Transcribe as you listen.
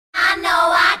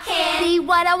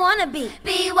what I wanna be.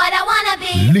 Be what I wanna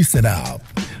be. Listen up.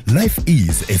 Life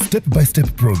is a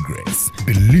step-by-step progress.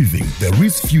 Believing there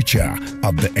is future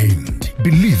at the end.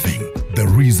 Believing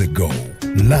there is a goal.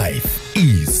 Life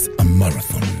is a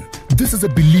marathon. This is a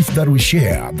belief that we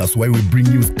share. That's why we bring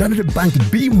you Standard Bank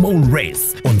Be More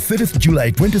Race on 30th July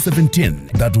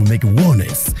 2017 that will make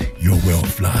wellness your way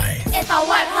of life. If I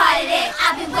work hard at it,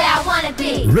 I'll be where I wanna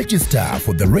be. Register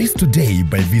for the race today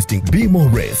by visiting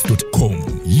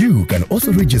BeMoreRace.com. You can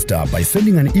also register by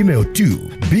sending an email to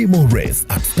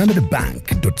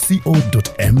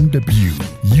bemorerace@standardbank.co.mw.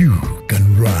 You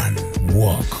can run,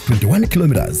 walk 21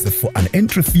 kilometers for an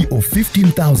entry fee of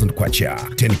 15,000 kwacha,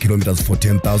 10 kilometers for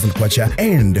 10,000 kwacha,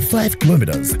 and 5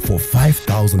 kilometers for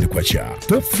 5,000 kwacha.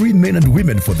 Top 3 men and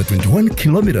women for the 21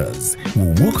 kilometers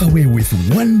will walk away with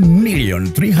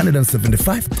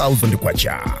 1,375,000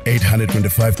 kwacha,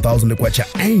 825,000 kwacha,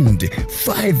 and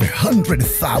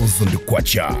 500,000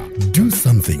 kwacha. Do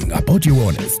something about your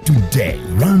wellness today.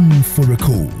 Run for a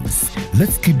cause.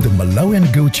 Let's keep the Malawian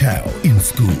girl child in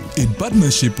school. In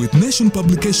partnership with Nation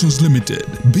Publications Limited,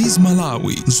 Biz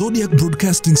Malawi, Zodiac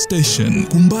Broadcasting Station,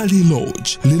 Kumbali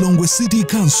Lodge, Lilongwe City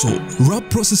Council, Rap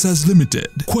Processors Limited,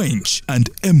 Quench, and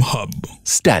M-Hub.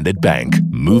 Standard Bank,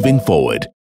 moving forward.